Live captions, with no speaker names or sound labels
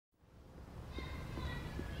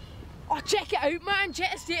check it out, man.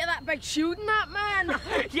 Check the state of that big shield and that, man.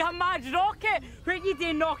 You mad rocket! What you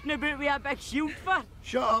doing knocking about with a big shield for?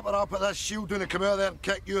 Shut up or I'll put this shield down and come out there and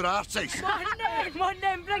kick your arses. Come on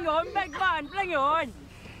then, bring it on, big man, bring it on.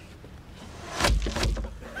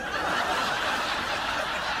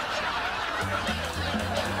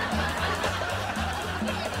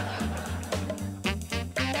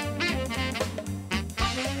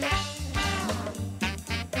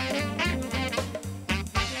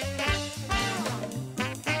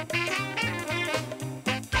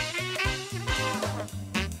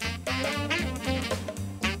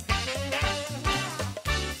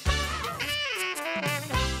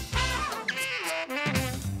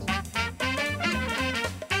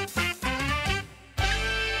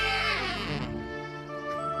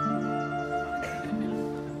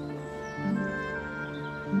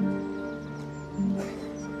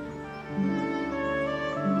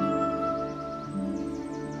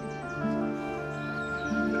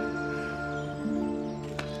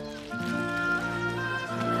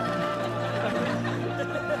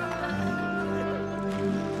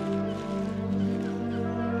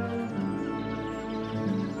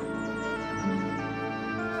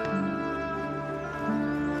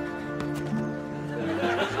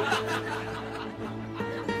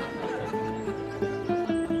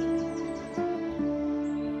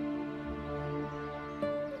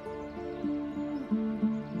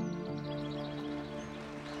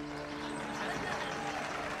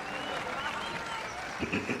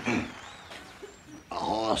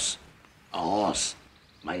 A horse.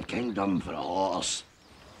 My kingdom for a horse.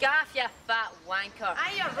 Gaff, you fat wanker.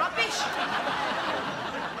 Aye, you're rubbish.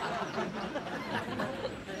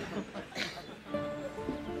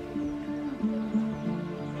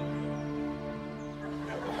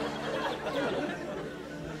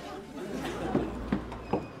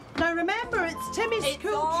 Now remember, it's Timmy's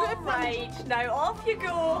school trip. Right, now off you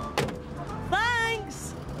go.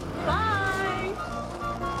 Thanks. Bye.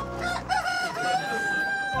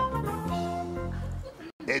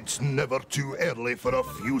 It's never too early for a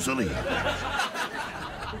fusilier.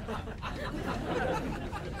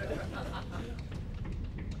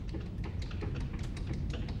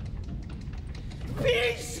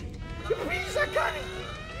 Peace! Peace, I can't.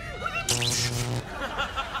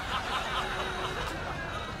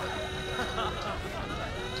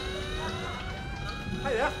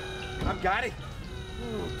 Hi there, I'm Gary.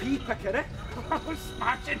 Oh, pea picker, eh?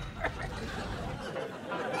 Smashing.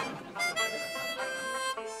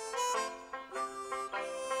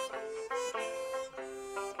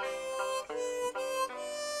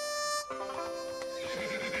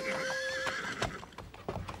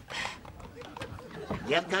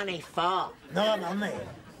 You've gone any far. No, mummy.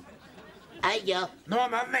 Are you? No,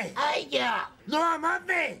 mummy. Are you? No,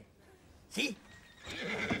 mummy. See?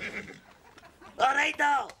 All right,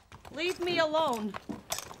 now. Leave me alone.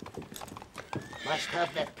 Must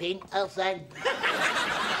have the painters in.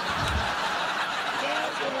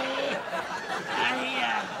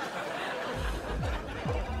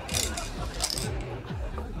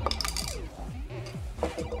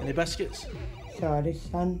 Any biscuits? Sorry,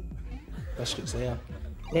 son. Biscuits there.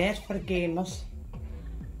 There's for gamers.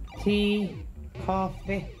 Tea,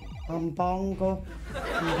 coffee, and bongo.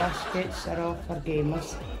 And biscuits are all for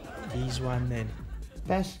gamers. These one then.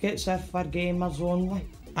 Biscuits are for gamers only.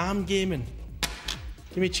 I'm gaming.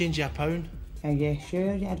 Can we change you £1? Are you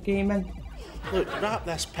sure you're gaming? Look, wrap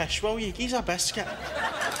this pish, will you? He's a biscuit.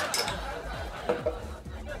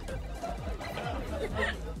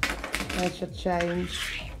 There's your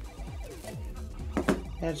change.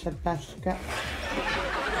 There's a biscuit.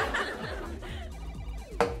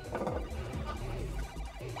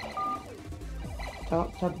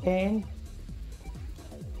 Dr. Ben,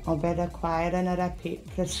 I'll be requiring a repeat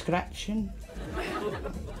prescription.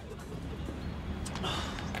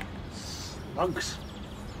 Slugs.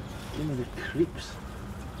 Give me the creeps.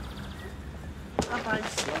 Bye-bye,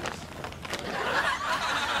 slugs.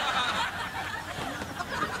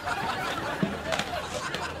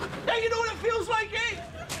 Yeah, you know what it feels like, eh?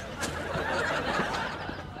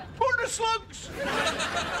 Pour the slugs.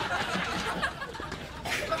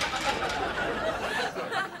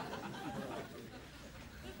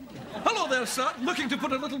 Hello there, sir. Looking to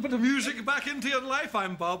put a little bit of music back into your life.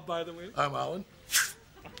 I'm Bob, by the way. I'm Alan.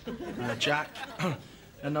 Jack.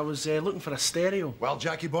 And I was looking for a stereo. Well,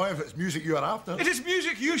 Jackie boy, if it's music you are after. It is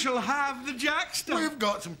music you shall have, the Jackster. We've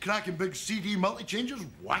got some cracking big CD multi-changers.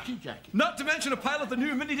 Wacky Jackie. Not to mention a pile of the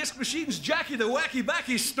new mini-disc machines, Jackie the Wacky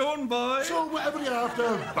Backy Stone Boy. So whatever you're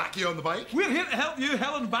after, backy on the bike. We're here to help you,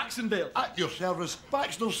 Helen Baxendale. At your service,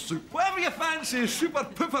 Baxter's Soup. Whatever you fancy, super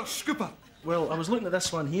pooper scooper. Well, I was looking at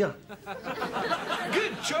this one here.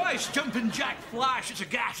 Good choice, Jumping Jack Flash. It's a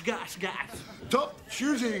gas. Top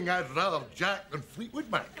choosing, I'd rather Jack than Fleetwood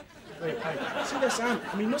Mac. Right. See this amp?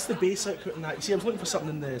 I mean, what's the bass output in that? You see, I was looking for something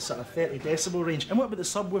in the sort of 30 decibel range. And what about the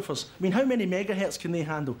subwoofers? I mean, how many megahertz can they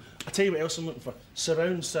handle? I'll tell you what else I'm looking for.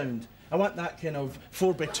 Surround sound. I want that kind of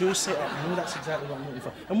 4x2 setup. I know that's exactly what I'm looking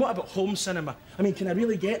for. And what about home cinema? I mean, can I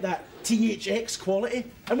really get that THX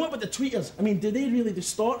quality? And what about the tweeters? I mean, do they really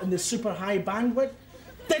distort in the super high bandwidth?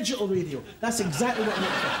 Digital radio. That's exactly what I'm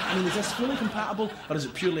looking for. I mean, is this fully compatible or is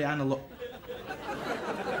it purely analog?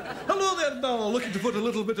 Hello there, Bill. Looking to put a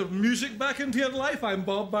little bit of music back into your life. I'm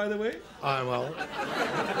Bob, by the way. I will.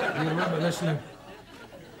 You remember listening?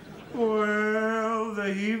 Well, the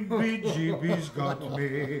heebie-jeebies got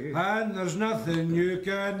me, and there's nothing you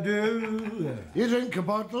can do. You drink a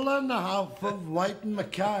bottle and a half of White and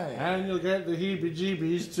Mackay. And you'll get the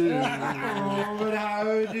heebie-jeebies too. Oh, but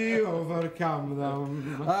how do you overcome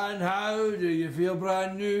them? And how do you feel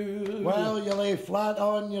brand new? Well, you lay flat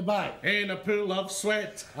on your back In a pool of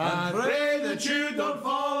sweat. And pray that you don't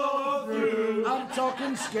follow through. I'm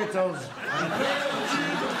talking Skittles. And pray that you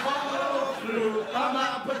don't follow through. I'm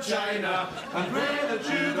up at China. And pray that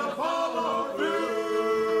you don't follow through.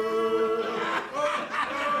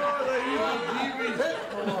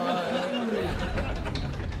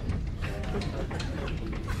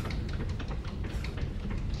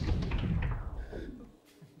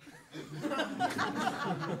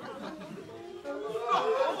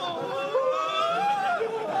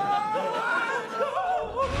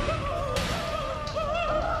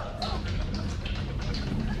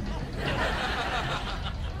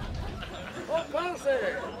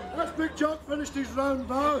 This Big Jock finished his round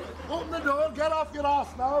now. Open the door, get off your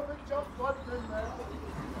ass now. Big Jock, what's in there?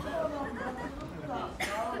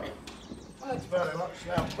 Thanks very much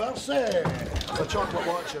now, Percy. It's a chocolate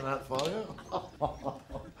watch in that for you.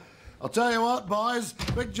 I'll tell you what, boys,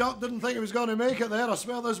 Big Jock didn't think he was going to make it there. I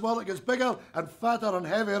smell this wallet gets bigger and fatter and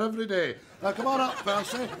heavier every day. Now, come on up,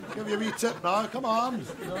 Percy. Give you a wee tip now. Come on.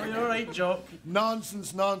 No, you're all right, Jock.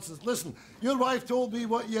 Nonsense. Listen, your wife told me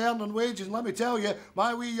what you earn on wages, and let me tell you,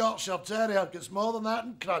 my wee Yorkshire Terrier gets more than that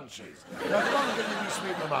in crunchies. Now, come on and give me a wee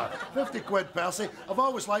sweetener now. 50 quid, Percy. I've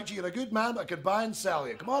always liked you. You're a good man, but I could buy and sell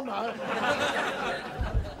you. Come on now.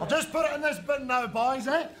 I'll just put it in this bin now, boys,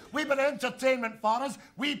 eh? Wee bit of entertainment for us.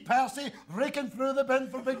 Wee Percy raking through the bin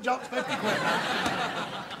for Big Jock's 50 quid.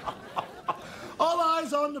 All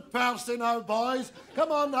eyes on the Percy now, boys.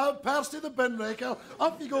 Come on now, Percy the bin raker.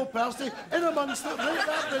 Off you go, Percy. In amongst it. Rake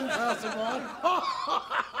that bin, Percy, boy.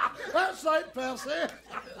 That's right, Percy.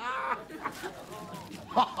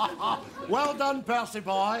 Well done, Percy,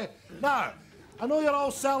 boy. Now, I know you're all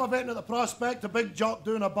salivating at the prospect of Big Jock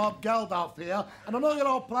doing a Bob Geldof here, and I know you're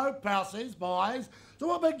all proud Percy's, boys. So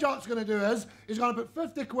what Big Jock's going to do is, he's going to put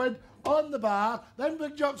 50 quid on the bar, then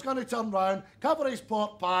Big Jock's going to turn round, cover his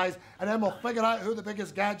pork pies, and then we'll figure out who the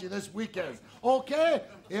biggest gadget this week is. OK?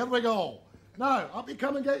 Here we go. Now, up you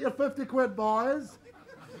come and get your 50 quid, boys.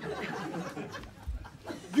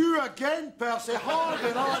 You again, Percy. Hard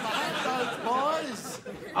it on the handouts, boys.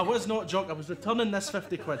 I was not, Jock. I was returning this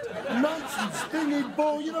 50 quid. Nonsense, dingy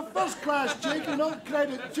boy. You're a first-class Jakey. Not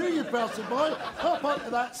credit to you, Percy boy. Hop up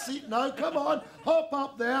to that seat now. Come on. Hop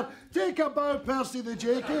up there. Take a bow, Percy the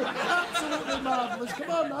Jakey. Absolutely marvellous. Come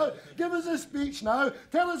on now. Give us a speech now.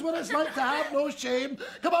 Tell us what it's like to have no shame.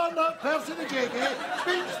 Come on now, Percy the Jakey.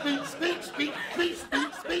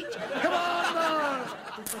 Speech. Come on now.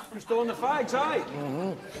 You're still on the fags, aye?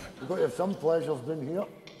 We've got to have some pleasures been here.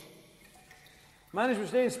 Management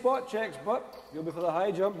stay in spot checks, but you'll be for the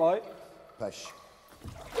high jump, boy. Pish.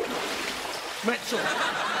 Mitchell.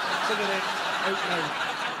 Cigarette out now.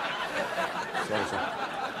 Sorry, sir.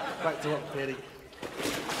 Back to work, Perry.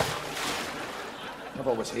 I've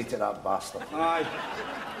always hated that bastard. Aye.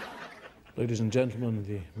 Ladies and gentlemen,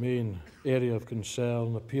 the main area of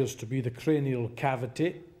concern appears to be the cranial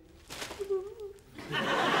cavity.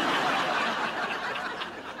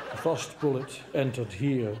 The first bullet entered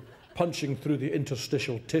here, punching through the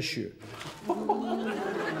interstitial tissue,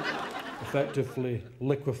 effectively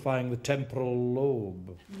liquefying the temporal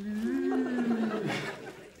lobe.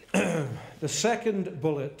 The second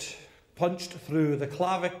bullet punched through the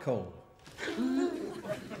clavicle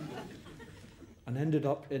and ended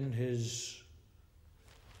up in his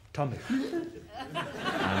tummy.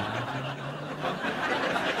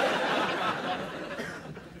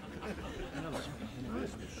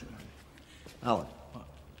 Alan,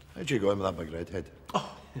 how'd you go in with that big redhead?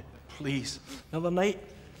 Oh, please. Another night,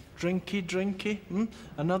 drinky,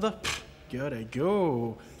 another, Gotta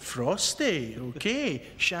go. Frosty, okay.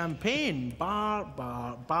 Champagne,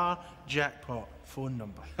 bar, jackpot. Phone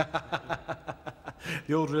number.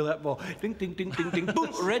 The old roulette ball. Ding, ding, ding, ding, ding. Boom,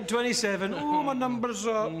 red 27. Oh, my number's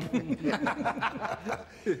up.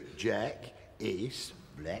 Jack, ace,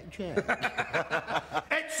 blackjack.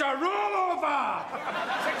 It's a rollover!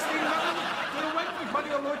 16 million to the win. Money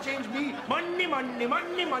will not change me. Money, money,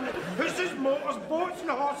 money, money. Houses, motors, boats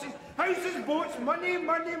and horses. Houses, boats, money,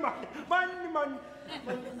 money, money. Money, money.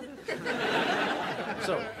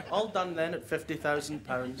 So, all done then at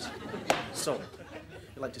 £50,000. So,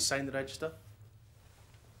 you'd like to sign the register?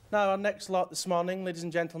 Now, our next lot this morning, ladies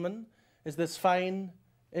and gentlemen, is this fine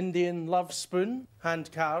Indian love spoon,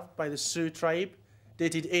 hand-carved by the Sioux tribe,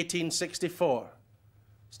 dated 1864.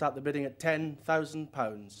 Start the bidding at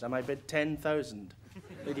 £10,000. And I bid 10,000.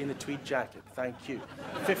 Lady in the tweed jacket, thank you.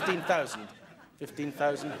 15,000.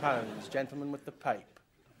 £15,000. Gentleman with the pipe.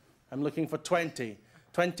 I'm looking for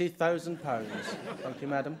 20,000 pounds. Thank you,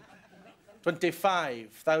 madam.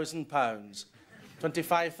 £25,000.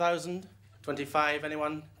 25,000? 25,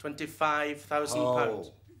 anyone? 25,000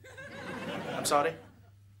 pounds. I'm sorry?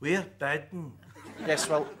 We're bidding. Yes,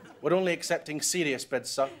 well, we're only accepting serious bids,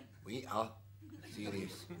 sir. We are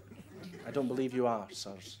serious. I don't believe you are,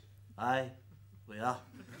 sirs. Aye, we are.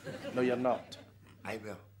 No, you're not. I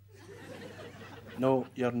will. No,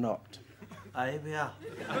 you're not. Aye, we are.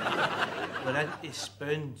 We're into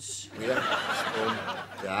spoons. We're spoon.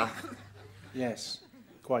 Yeah. Yes,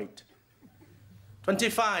 quite.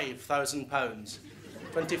 £25,000.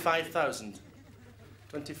 25,000.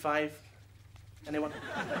 25. Anyone?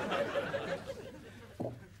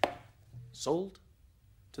 Sold?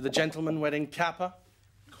 To the gentleman wearing kappa?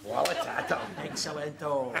 Qualitatum.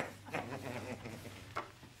 Excellento.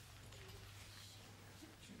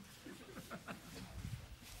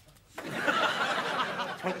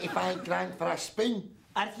 25 grand for a spoon.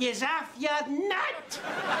 Are yous off your nut?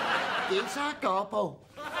 It's a gobble.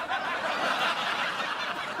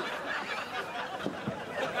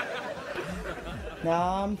 No,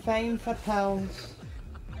 I'm fine for pills.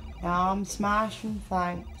 No, I'm smashing,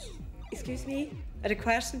 thanks. Excuse me, I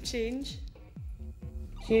require some change.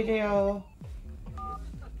 Cheerio.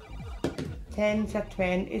 10s or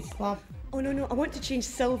 20s, love. Oh, no, I want to change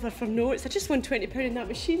silver for notes. I just won £20 in that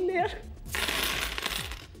machine there.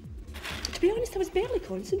 To be honest, I was barely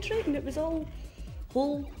concentrating. It was all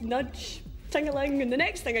whole, nudge, ting-a-ling, and the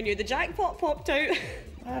next thing I knew, the jackpot popped out.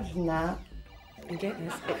 Imagine that. And get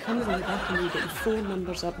this, it comes on the back of me getting 4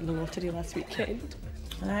 numbers up in the lottery last weekend.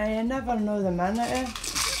 Aye, you never know the minute, eh?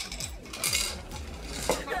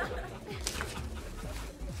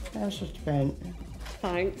 There's your 20.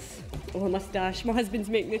 Thanks. Oh, I must dash. My husband's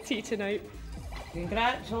making the tea tonight.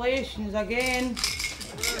 Congratulations again.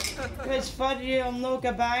 It's for you, I'll no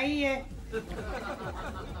go by you.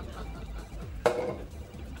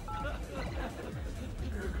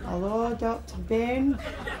 Hello, Dr. Ben.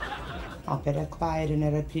 I'll be requiring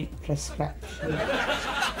a repeat prescription.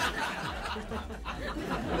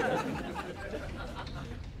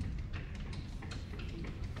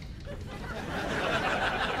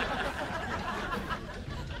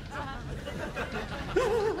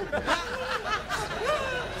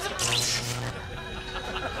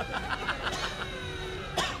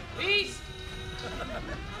 Peace!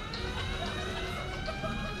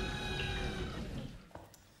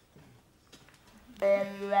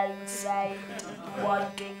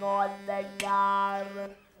 Working on the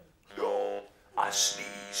garden. No, I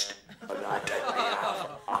sneezed, and I didn't have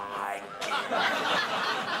a hanky.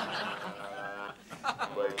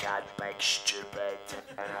 We can't make stupid.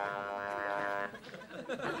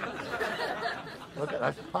 Look at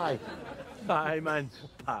this pie. Pie, man.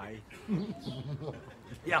 Pie.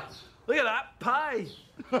 Yeah, look at that pie.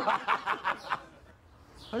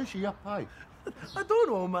 How's she a pie? I don't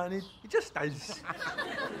know, man. He just is.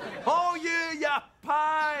 Oh, you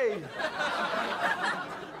pie!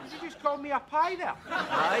 Did you just call me a pie there?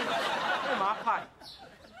 Aye. Oh, my pie.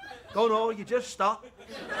 Don't know, you just stop.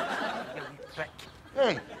 You wee prick.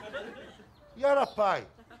 Hey, you're a pie.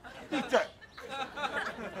 Eat it.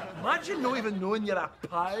 Imagine not even knowing you're a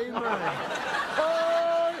pie, man.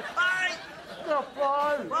 Pie! Pie! You're a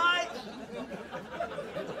pie! Pie!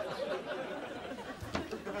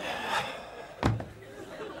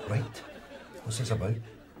 Right. What's this about?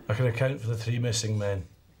 I can account for the 3 missing men.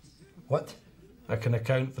 What? I can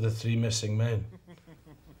account for the 3 missing men.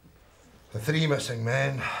 The 3 missing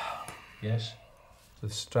men. Yes. The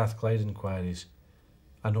Strathclyde inquiries.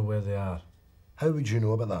 I know where they are. How would you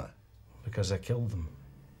know about that? Because I killed them.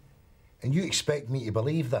 And you expect me to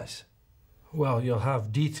believe this? Well, you'll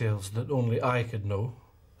have details that only I could know.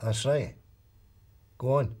 That's right.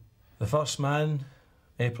 Go on. The first man,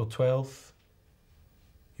 April 12th,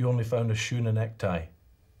 you only found a shoe and a necktie.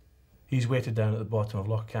 He's weighted down at the bottom of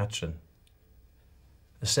Loch Catrin.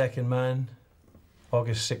 The second man,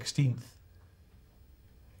 August 16th,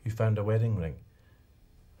 you found a wedding ring.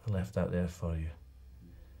 I left that there for you.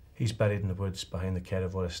 He's buried in the woods behind the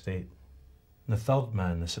Kerrivore estate. And the third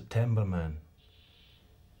man, the September man,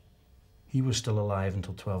 he was still alive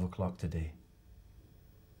until 12 o'clock today.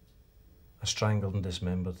 I strangled and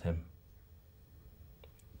dismembered him.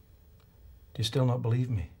 Do you still not believe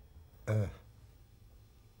me? Well,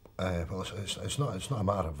 it's not a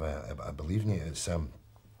matter of believing you. It's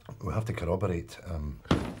we have to corroborate.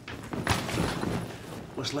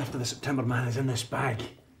 What's left of the September man is in this bag. Do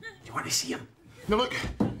you want to see him? Now look,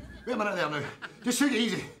 wait a minute there now. Just take it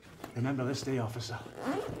easy. Remember this day, officer,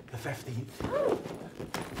 the 15th.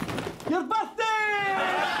 Your birthday!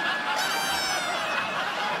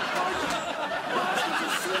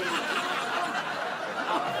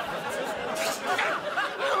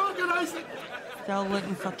 Still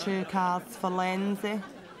looking for 2 cards for Lindsay.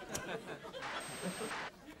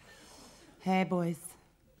 Hey, boys.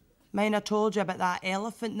 Mind I told you about that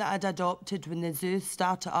elephant that I'd adopted when the zoo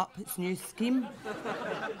started up its new scheme?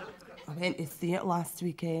 I went to see it last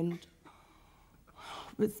weekend.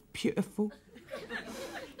 It was beautiful.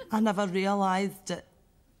 I never realised that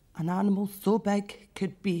an animal so big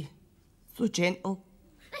could be so gentle.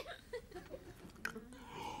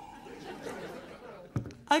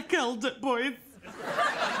 I killed it, boys.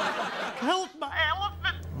 Killed my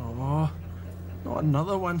elephant. Oh, not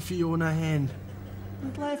another one, Fiona Hen.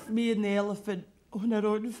 It left me and the elephant on our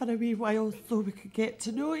own for a wee while so we could get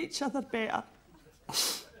to know each other better.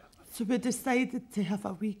 So we decided to have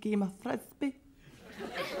a wee game of frisbee.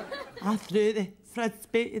 I threw the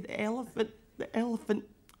frisbee to the elephant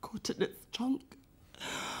caught in its trunk.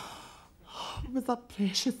 It was a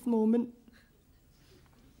precious moment.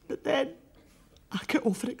 But then I got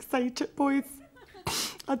overexcited, boys.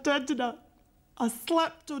 I did, and I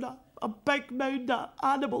slipped on a big mound of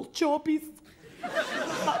animal choppies.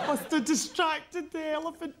 That must have distracted the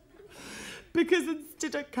elephant, because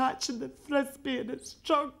instead of catching the frisbee in its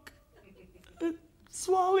trunk, it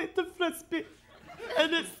swallowed the frisbee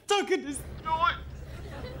and it stuck in his throat.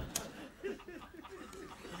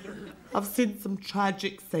 I've seen some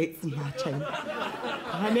tragic sights in my time.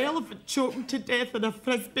 An elephant choking to death and a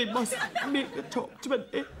frisbee must make the top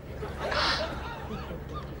 20.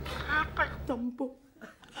 Big Dumbo.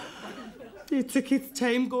 He took his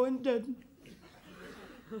time going down.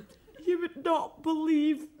 You would not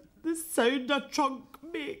believe the sound a trunk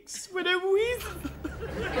makes when it wheezes.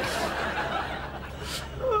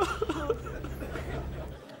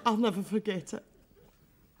 I'll never forget it.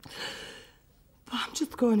 But I'm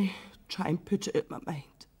just going to try and put it out my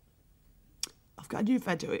mind. I've got a new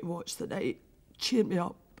video to watch tonight. Cheer me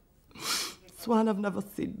up. It's one I've never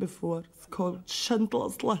seen before. It's called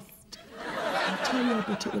Schindler's List. I'll tell you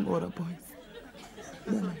about it tomorrow, boys.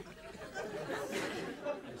 Bye.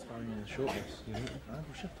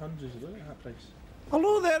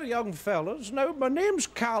 Hello there, young fellas. Now, my name's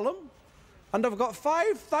Callum, and I've got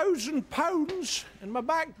 £5,000 in my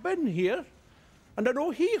back bin here, and I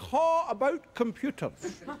know hee-haw about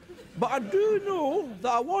computers, but I do know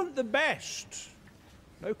that I want the best.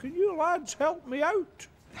 Now, can you lads help me out?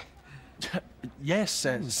 Yes,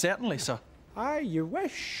 certainly, sir. Aye, you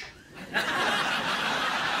wish.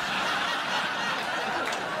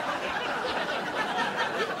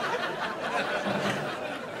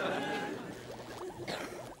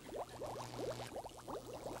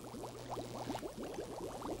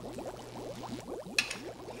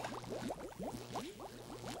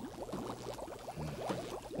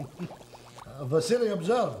 Vasily,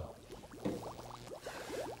 observe.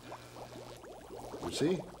 You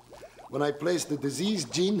see? When I place the disease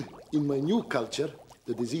gene in my new culture,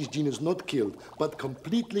 the disease gene is not killed, but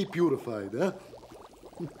completely purified, huh?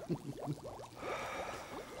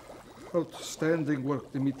 Outstanding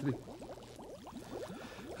work, Dmitri.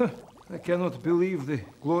 I cannot believe the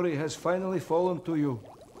glory has finally fallen to you.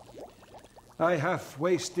 I have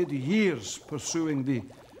wasted years pursuing the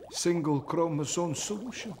single chromosome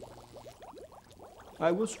solution.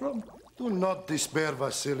 I was wrong. Do not despair,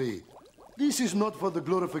 Vasily. This is not for the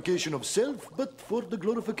glorification of self, but for the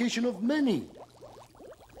glorification of many.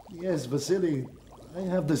 Yes, Vasily, I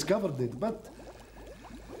have discovered it, but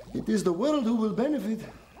it is the world who will benefit.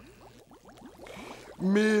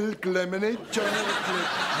 Milk, lemonade, chocolate.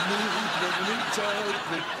 Milk, lemonade,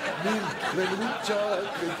 chocolate. Milk, lemonade, chocolate.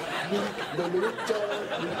 Milk, lemonade, chocolate.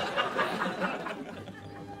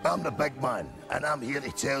 I'm the big man, and I'm here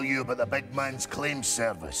to tell you about the big man's claim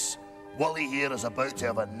service. Wally here is about to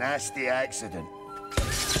have a nasty accident.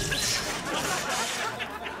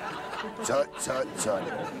 Tut, tut, tut.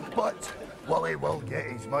 But Wally will get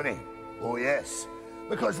his money. Oh, yes.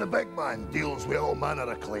 Because the big man deals with all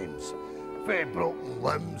manner of claims. From broken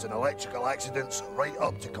limbs and electrical accidents right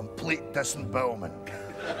up to complete disembowelment.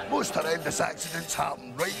 Most horrendous accidents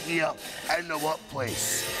happen right here in the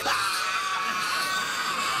workplace.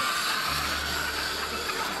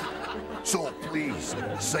 So please,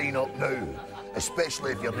 sign up now.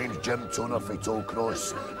 Especially if your name's Jim Toner for Toll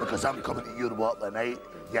Cross, because I'm coming to your work tonight,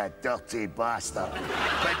 you dirty bastard.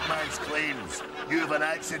 Big man's claims. You have an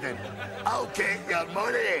accident. I'll get your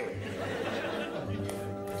money.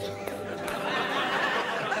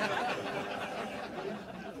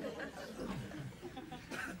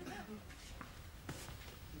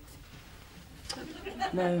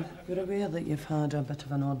 Now, we're aware that you've had a bit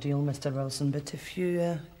of an ordeal, Mr. Wilson, but if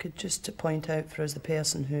you could just to point out for us the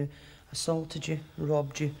person who assaulted you,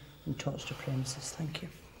 robbed you, and torched your premises. Thank you.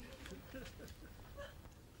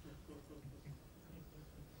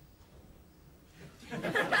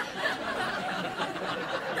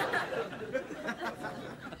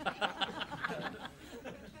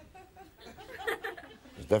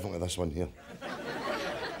 It's definitely this one here.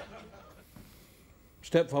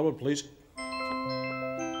 Step forward, please.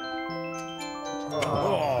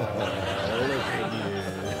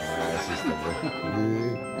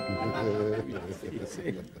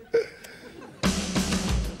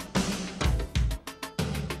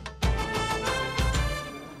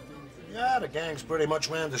 Yeah, the gangs pretty much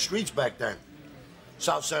ran the streets back then.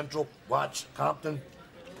 South Central, Watts, Compton,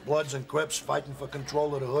 Bloods and Crips fighting for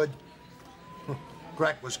control of the hood.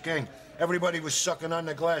 Crack was king. Everybody was sucking on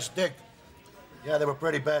the glass dick. Yeah, they were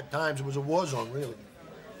pretty bad times. It was a war zone, really.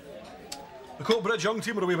 The Coatbridge young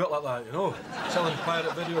team were a wee bit like that, you know. Selling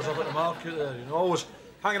pirate videos up at the market there, you know. Always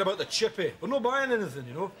hanging about the chippy, but not buying anything,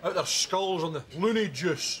 you know. Out their skulls on the loony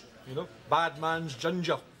juice, you know. Bad man's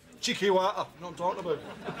ginger. Cheeky water, you know what I'm talking about.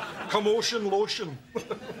 Commotion lotion.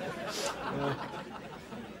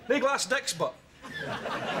 No glass dicks, but.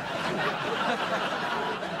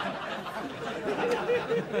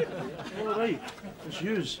 All right, it's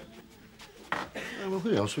yours. Well,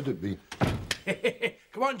 who else would it be?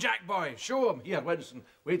 Come on, Jack boy, show him. Here, Winston,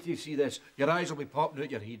 wait till you see this. Your eyes will be popping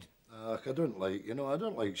out your head. I don't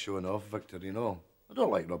like showing off, Victor, you know. I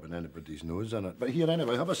don't like rubbing anybody's nose in it. But here,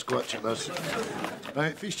 anyway, have a squatch at this.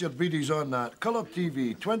 Right, feast your beadies on that. Colour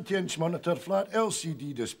TV, 20-inch monitor, flat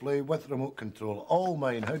LCD display with remote control. All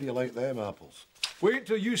mine. How do you like them apples? Wait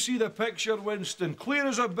till you see the picture, Winston. Clear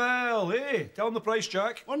as a bell, eh? Tell him the price,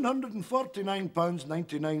 Jack.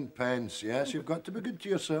 £149.99. Yes, you've got to be good to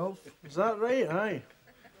yourself. Is that right? Aye.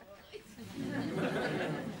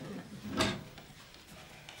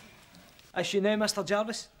 Is you now, Mr.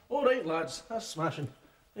 Jarvis? All right, lads. That's smashing.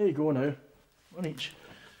 There you go now. One each.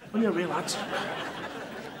 On your way, lads.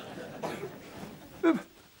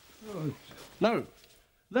 Now,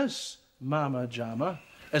 this Mama Jamma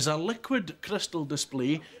is a liquid crystal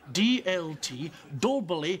display DLT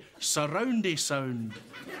Dolby surroundy sound.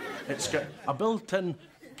 It's got a built-in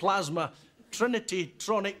plasma Trinity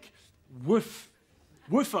Tronic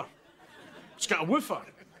woofer. It's got a woofer.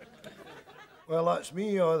 Well, that's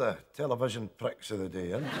me or the television pricks of the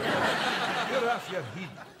day, isn't it? You're off your head.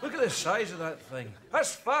 Look at the size of that thing.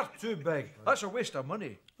 That's far too big. That's a waste of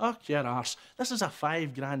money. Oh, your arse. This is a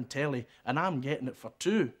 £5 telly, and I'm getting it for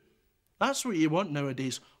 £2. That's what you want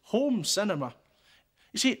nowadays. Home cinema.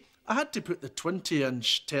 You see, I had to put the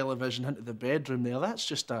 20-inch television into the bedroom there. That's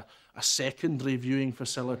just a secondary viewing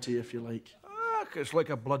facility, if you like. Ah, it's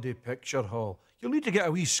like a bloody picture hall. You'll need to get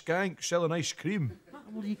a wee skank selling ice cream.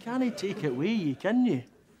 Well, you can't take it away, can you?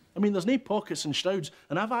 I mean, there's no pockets and shrouds,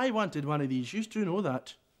 and if I wanted one of these, you do know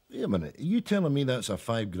that. Wait a minute. Are you telling me that's a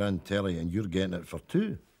 £5 telly and you're getting it for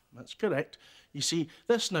 £2? That's correct. You see,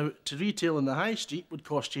 this now, to retail in the high street, would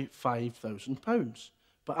cost you £5,000.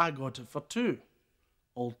 But I got it for £2.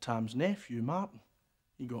 Old Tam's nephew, Martin.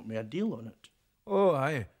 He got me a deal on it. Oh,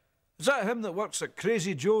 aye. Is that him that works at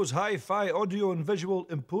Crazy Joe's Hi-Fi Audio and Visual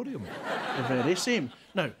Emporium? The very same.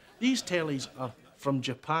 Now, these tellies are from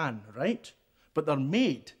Japan, right? But they're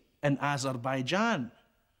made in Azerbaijan.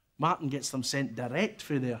 Martin gets them sent direct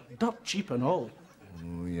for there, dirt cheap and all.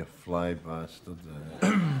 Oh, you fly bastard.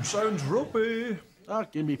 Sounds ropey. Ah,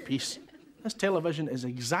 give me peace. This television is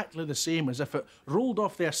exactly the same as if it rolled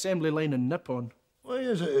off the assembly line in Nippon. Why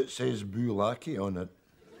is it says Bulaki on it?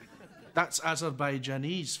 That's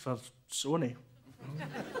Azerbaijanese for Sony.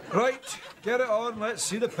 Right, get it on. Let's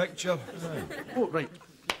see the picture. Oh, right.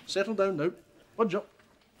 Settle down now. Budge up.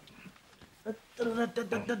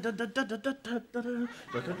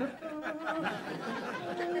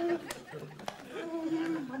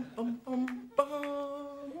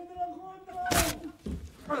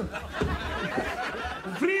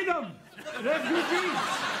 Freedom! Refugees!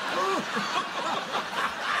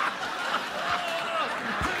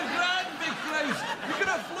 Grand big Christ! You could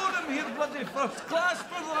have flown him here bloody first class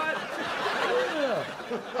for that!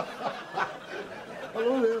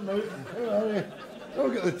 Hello there, Mountain. How are you? I'll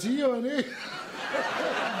get the tea on, eh?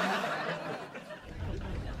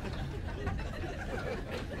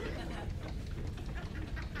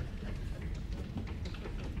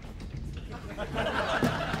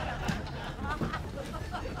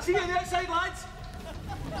 See you on the outside, lads.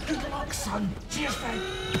 Good luck, son. Cheers, mate.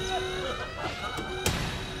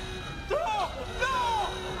 No! No!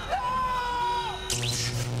 No!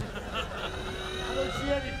 I don't see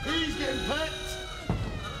any peas getting picked.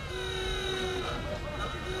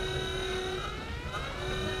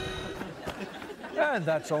 And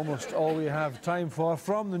that's almost all we have time for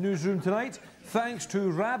from the newsroom tonight. Thanks to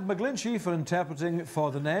Rab McGlinchey for interpreting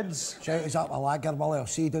for the Neds. Shout us up a lager, Willie. I'll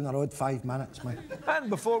see you down the road 5 minutes, mate. And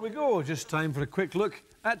before we go, just time for a quick look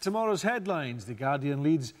at tomorrow's headlines. The Guardian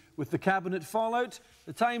leads with the cabinet fallout.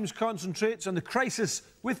 The Times concentrates on the crisis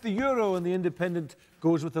with the euro, and the Independent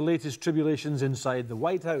goes with the latest tribulations inside the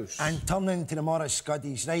White House. And turning to tomorrow's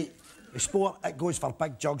Scuddies, right? The sport, it goes for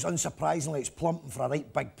big jugs. Unsurprisingly, it's plumping for a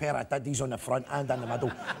right big pair of diddies on the front and in the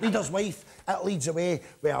middle. Leader's wife, it leads away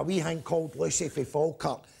with a wee thing called Lucy from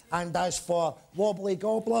Falkirk. And as for wobbly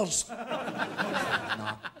gobblers... no,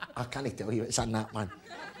 I can't tell you what's in that, man.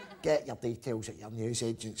 Get your details at your news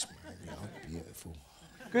agents, man. You're beautiful.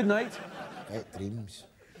 Good night. Wet dreams.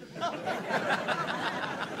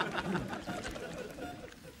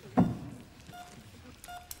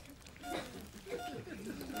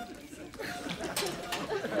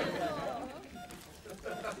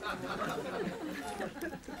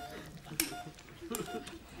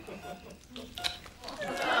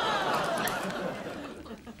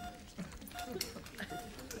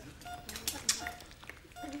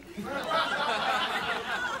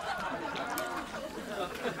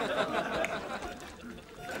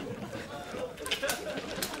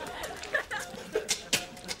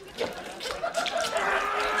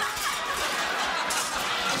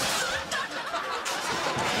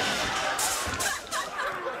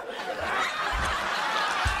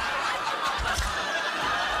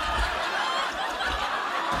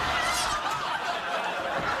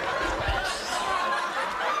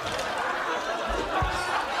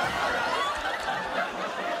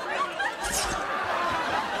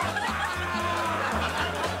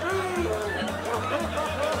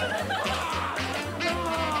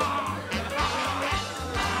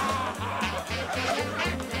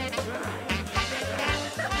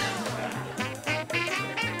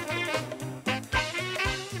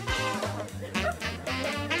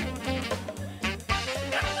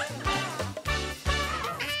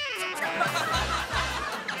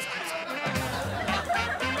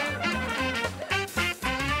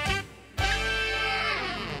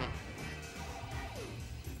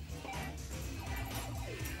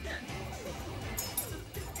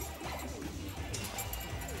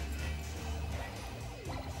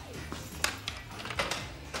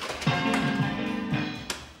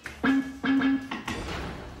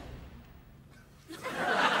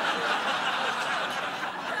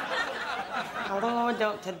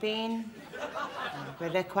 Dr. Bain, we're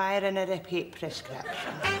requiring a repeat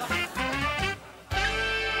prescription.